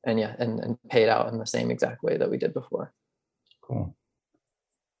yeah, and paid out in the same exact way that we did before. Cool.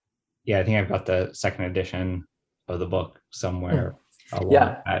 Yeah, I think I've got the second edition of the book somewhere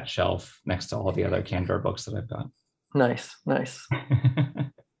along that shelf next to all the other Candor books that I've got. Nice.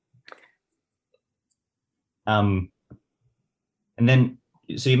 And then,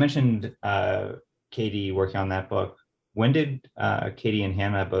 so you mentioned Katie working on that book. When did Katie and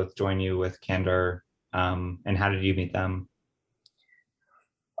Hannah both join you with Candor, and how did you meet them?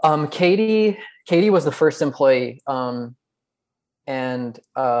 Katie was the first employee, and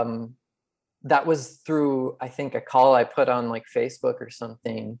that was through, I think, a call I put on like Facebook or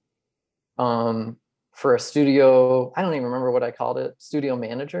something, for a studio. I don't even remember what I called it. Studio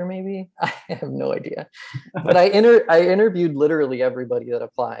manager, maybe. I have no idea. But I interviewed literally everybody that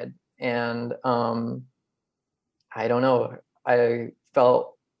applied, and I don't know. I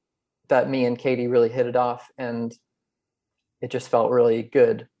felt that me and Katie really hit it off, and it just felt really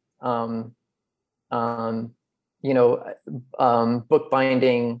good.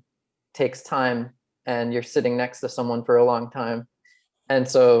 Bookbinding takes time, and you're sitting next to someone for a long time. And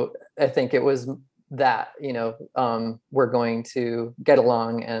so I think it was that, we're going to get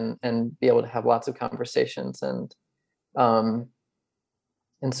along and be able to have lots of conversations. And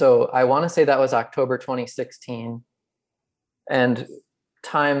so I want to say that was October 2016. And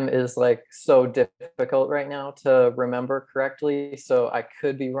time is like so difficult right now to remember correctly. So I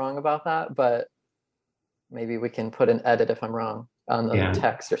could be wrong about that, but maybe we can put an edit if I'm wrong on the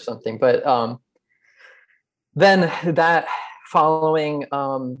text or something. But then that following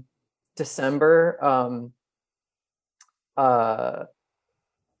December, I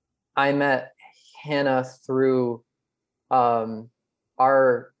met Hannah through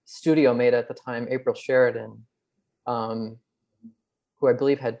our studio mate at the time, April Sheridan, who I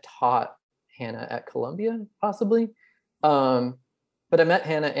believe had taught Hannah at Columbia, possibly. But I met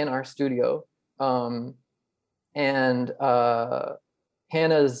Hannah in our studio. And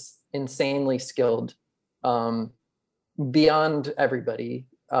Hannah's insanely skilled, beyond everybody,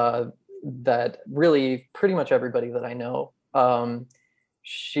 that really pretty much everybody that I know.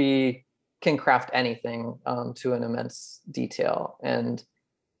 She can craft anything to an immense detail. And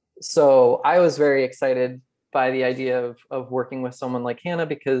so I was very excited by the idea of working with someone like Hannah,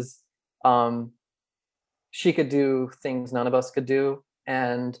 because she could do things none of us could do.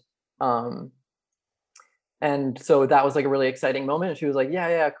 And so that was like a really exciting moment. She was like,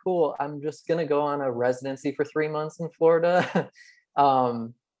 yeah, cool. I'm just going to go on a residency for 3 months in Florida.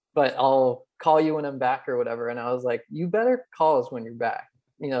 But I'll call you when I'm back or whatever. And I was like, you better call us when you're back.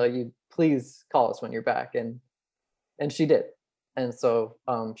 You please call us when you're back. And she did. And so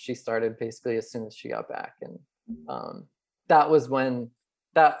she started basically as soon as she got back. And that was when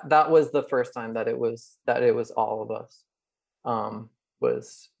that was the first time that it was all of us,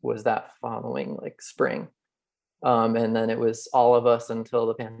 was that following like spring. And then it was all of us until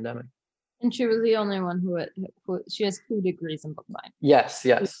the pandemic. And she was the only one who she has 2 degrees in bookbind. Yes.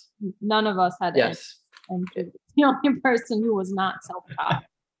 None of us had yes. any, and she was the only person who was not self-taught.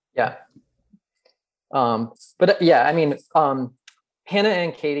 Yeah. But yeah, I mean, Hannah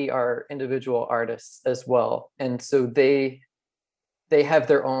and Katie are individual artists as well. And so they have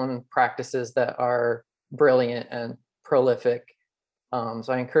their own practices that are brilliant and prolific. So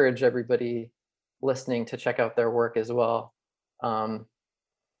I encourage everybody listening to check out their work as well.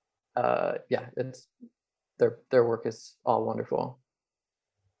 Yeah, it's their work is all wonderful.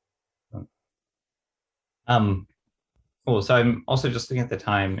 Cool. So I'm also just looking at the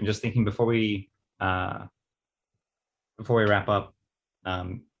time and just thinking before we wrap up,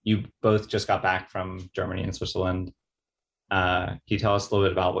 you both just got back from Germany and Switzerland. Can you tell us a little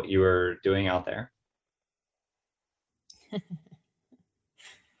bit about what you were doing out there?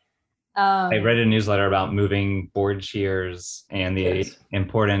 I read a newsletter about moving board shears and the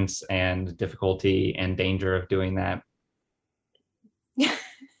importance and difficulty and danger of doing that.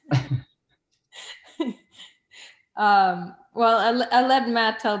 Well, I'll let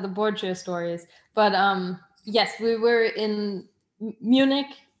Matt tell the board shear stories, but yes, we were in Munich,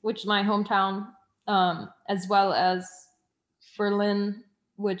 which is my hometown, as well as Berlin,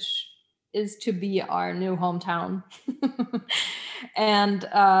 which is to be our new hometown, and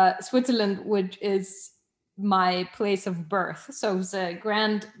Switzerland, which is my place of birth. So it's a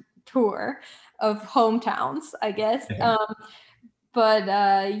grand tour of hometowns, I guess. But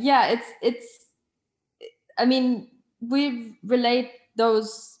yeah, it's. I mean, we relate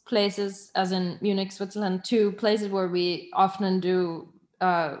those places, as in Munich, Switzerland, to places where we often do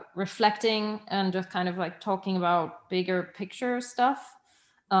reflecting and just kind of like talking about bigger picture stuff.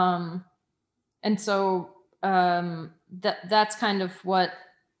 And so that's kind of what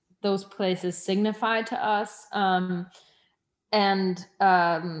those places signify to us. And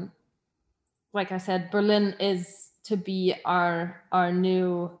like I said, Berlin is to be our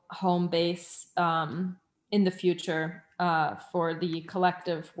new home base in the future for the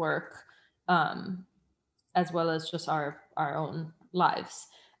collective work, as well as just our own lives.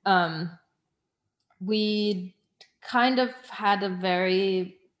 We kind of had a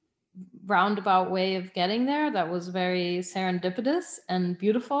very roundabout way of getting there that was very serendipitous and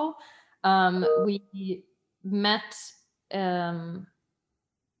beautiful. We met a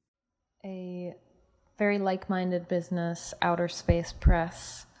very like-minded business, Outer Space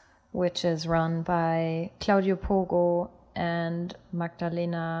Press, which is run by Claudio Pogo and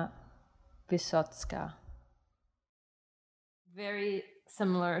Magdalena Wysocka. Very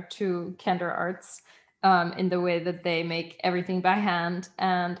similar to Candor Arts in the way that they make everything by hand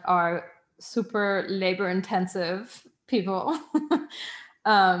and are super labor-intensive people.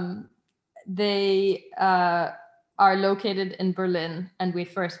 They are located in Berlin, and we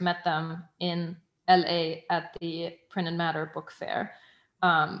first met them in LA at the Print and Matter book fair.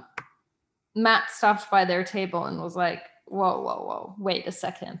 Matt stopped by their table and was like, whoa, wait a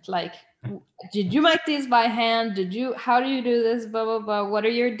second. Like, did you make these by hand? How do you do this? Blah, blah, blah. What are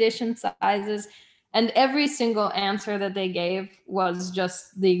your edition sizes? And every single answer that they gave was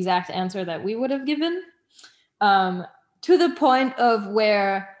just the exact answer that we would have given, to the point of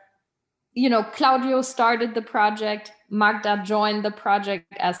where, Claudio started the project. Magda joined the project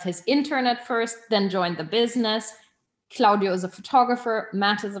as his intern at first, then joined the business. Claudio is a photographer.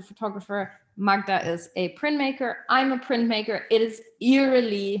 Matt is a photographer. Magda is a printmaker. I'm a printmaker. It is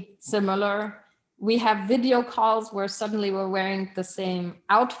eerily similar. We have video calls where suddenly we're wearing the same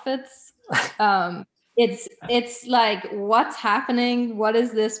outfits. It's like, what's happening? What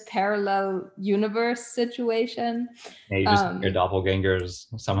is this parallel universe situation? Yeah, you just met your doppelgangers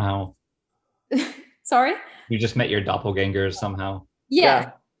somehow. Sorry? You just met your doppelgangers somehow.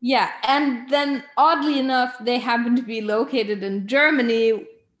 Yeah. And then oddly enough, they happen to be located in Germany,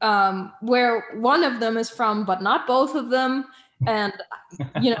 where one of them is from, but not both of them. And,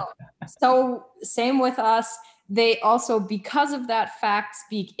 so same with us. They also, because of that fact,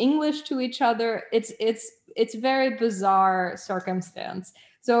 speak English to each other. It's very bizarre circumstance.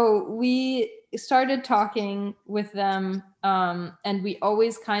 So we started talking with them, and we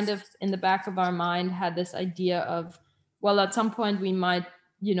always kind of in the back of our mind had this idea of, well, at some point we might,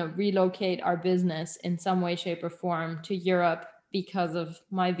 relocate our business in some way, shape, or form to Europe because of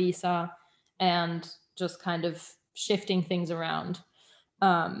my visa and just kind of shifting things around.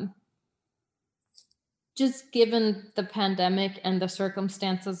 Just given the pandemic and the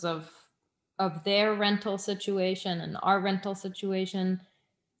circumstances of their rental situation and our rental situation,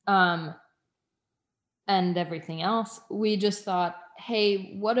 and everything else, we just thought,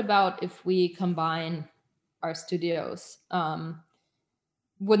 hey, what about if we combine our studios?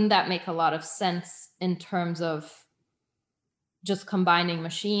 Wouldn't that make a lot of sense in terms of just combining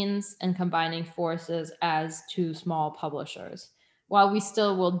machines and combining forces as two small publishers? While we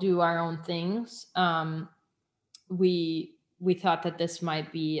still will do our own things, we thought that this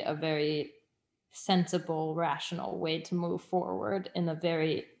might be a very sensible, rational way to move forward in a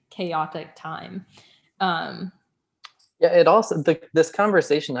very chaotic time. Yeah, it also this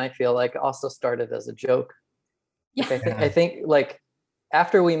conversation, I feel like, also started as a joke. Yeah. Like, I think like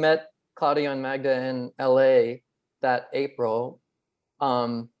after we met Claudio and Magda in LA that April,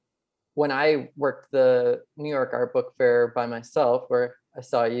 when I worked the New York Art Book Fair by myself, where I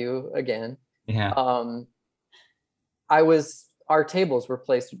saw you again, Yeah. our tables were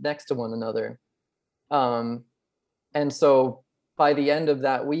placed next to one another. And so by the end of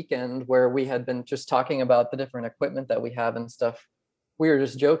that weekend, where we had been just talking about the different equipment that we have and stuff, we were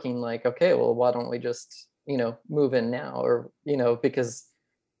just joking like, okay, well, why don't we just, move in now? Or, because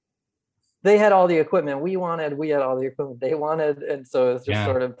they had all the equipment we wanted, we had all the equipment they wanted. And so it's just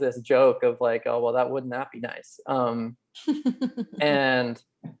sort of this joke of like, oh, well, wouldn't that be nice? And, and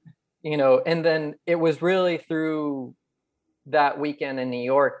then it was really through that weekend in New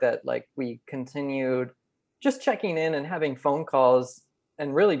York that like we continued just checking in and having phone calls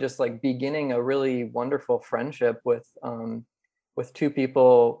and really just like beginning a really wonderful friendship with two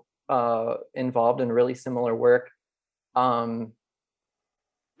people involved in really similar work. And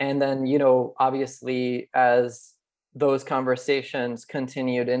then, obviously as those conversations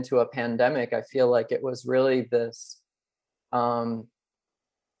continued into a pandemic, I feel like it was really this, Claudio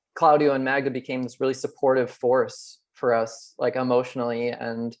and Magda became this really supportive force for us, like emotionally,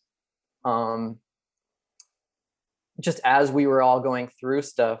 and just as we were all going through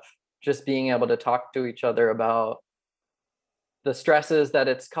stuff, just being able to talk to each other about the stresses that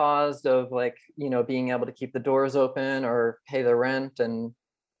it's caused of like, being able to keep the doors open or pay the rent. And,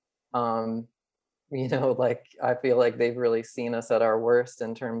 like, I feel like they've really seen us at our worst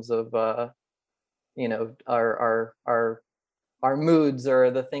in terms of, our moods or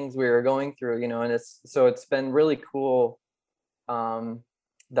the things we were going through, and it's been really cool.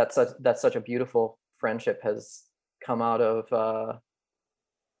 That such a beautiful friendship has come out of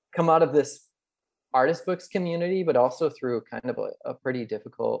this artist books community, but also through kind of a pretty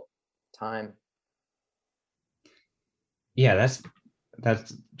difficult time. Yeah, that's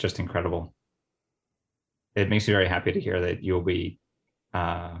just incredible. It makes me very happy to hear that you'll be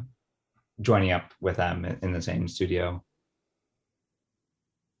joining up with them in the same studio.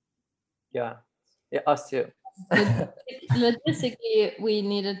 Yeah, us too. Logistically, we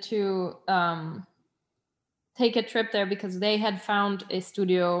needed to take a trip there because they had found a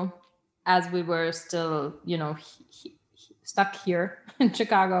studio as we were still, stuck here in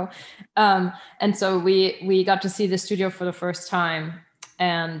Chicago. And so we got to see the studio for the first time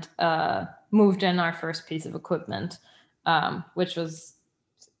and moved in our first piece of equipment, which was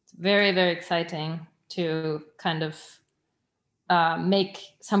very, very exciting to kind of make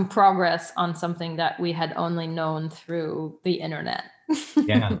some progress on something that we had only known through the internet.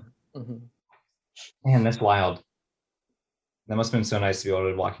 Yeah. Mm-hmm. Man, that's wild. That must have been so nice to be able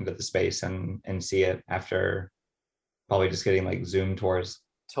to walk into the space and see it after probably just getting like Zoom tours.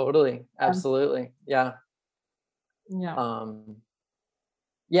 Totally. Absolutely. Yeah. Yeah.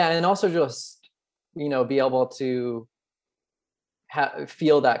 Yeah. And also just, be able to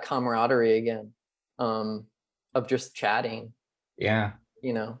feel that camaraderie again, of just chatting. Yeah.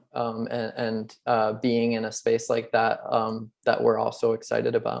 And being in a space like that, that we're all so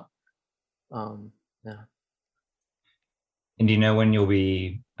excited about. Yeah. And do you know when you'll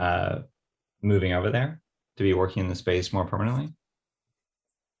be moving over there to be working in the space more permanently?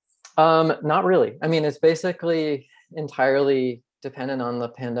 Not really. I mean, it's basically entirely dependent on the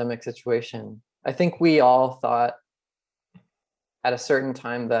pandemic situation. I think we all thought at a certain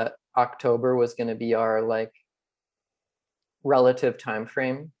time that October was going to be our like relative time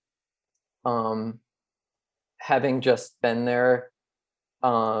frame. Having just been there,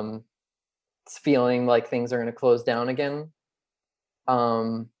 it's feeling like things are going to close down again.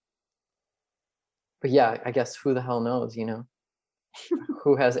 But yeah, I guess who the hell knows,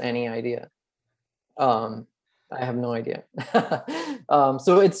 who has any idea? I have no idea.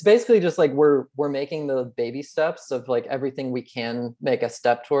 So it's basically just like we're making the baby steps of like everything we can make a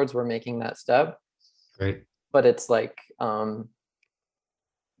step towards. We're making that step. Great. But it's like,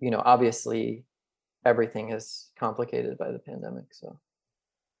 obviously everything is complicated by the pandemic. So.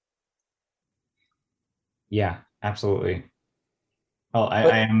 Yeah, absolutely. Well,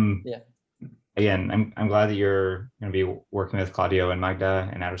 I am. Yeah. Again, I'm glad that you're going to be working with Claudio and Magda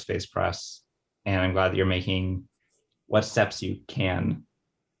and Outer Space Press, and I'm glad that you're making what steps you can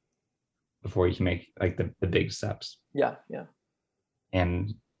before you can make like the big steps. Yeah.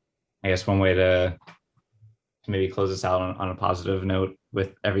 And I guess one way to maybe close this out on a positive note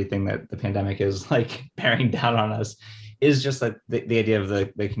with everything that the pandemic is like bearing down on us is just like the idea of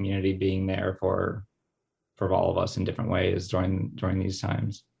the community being there for all of us in different ways during these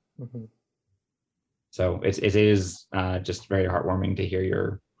times. Mm-hmm. So it is just very heartwarming to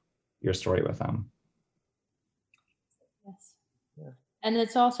hear your story with them. Yes. Yeah. And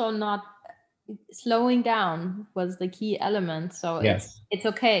it's also not slowing down was the key element. So it's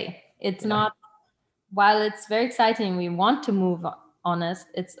okay. It's not, while it's very exciting, we want to move on it,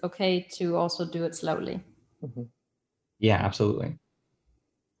 it's okay to also do it slowly. Mm-hmm. Yeah, absolutely.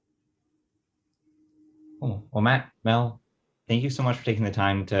 Cool. Well, Matt, Mel, thank you so much for taking the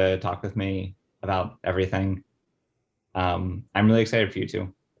time to talk with me about everything. I'm really excited for you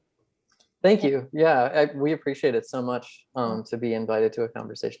too. Thank you. Yeah, we appreciate it so much to be invited to a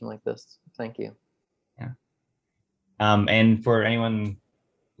conversation like this. Thank you. Yeah. And for anyone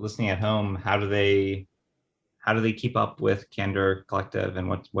listening at home, how do they keep up with Candor Collective and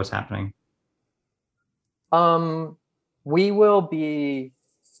what's happening? We will be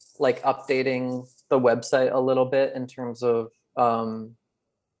like updating the website a little bit in terms of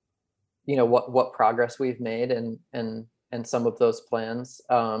what progress we've made and some of those plans.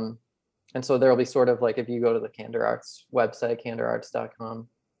 And so there'll be sort of like, if you go to the Candor Arts website, candorarts.com,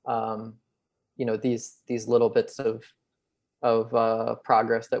 these little bits of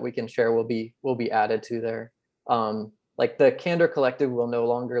progress that we can share will be added to there. Like the Candor Collective will no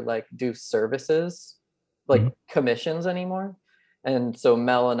longer like do services, like commissions anymore. And so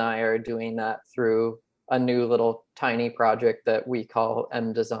Mel and I are doing that through a new little tiny project that we call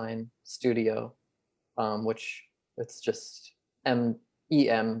M Design Studio, which it's just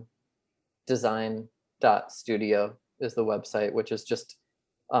MEM design.studio is the website, which is just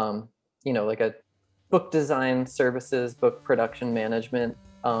like a book design services, book production management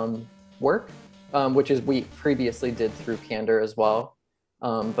work, which is we previously did through Candor as well,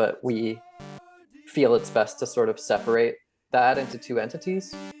 but we feel it's best to sort of separate that into two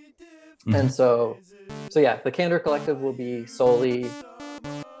entities. Mm-hmm. And so yeah, the Candor Collective will be solely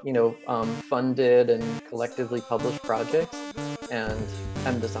funded and collectively published projects, and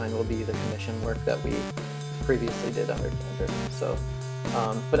M Design will be the commission work that we previously did under Candor. So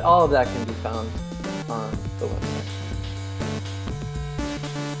but all of that can be found on the website.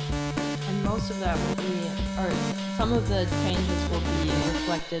 And most of that will be, or some of the changes will be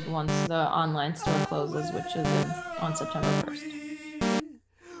reflected once the online store closes, which is on September 1st.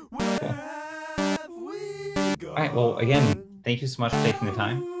 Cool. All right, well, again, thank you so much for taking the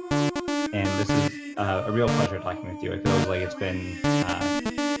time. And this is a real pleasure talking with you. It feels like it's been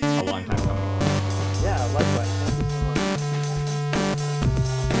a long time coming. Yeah, likewise.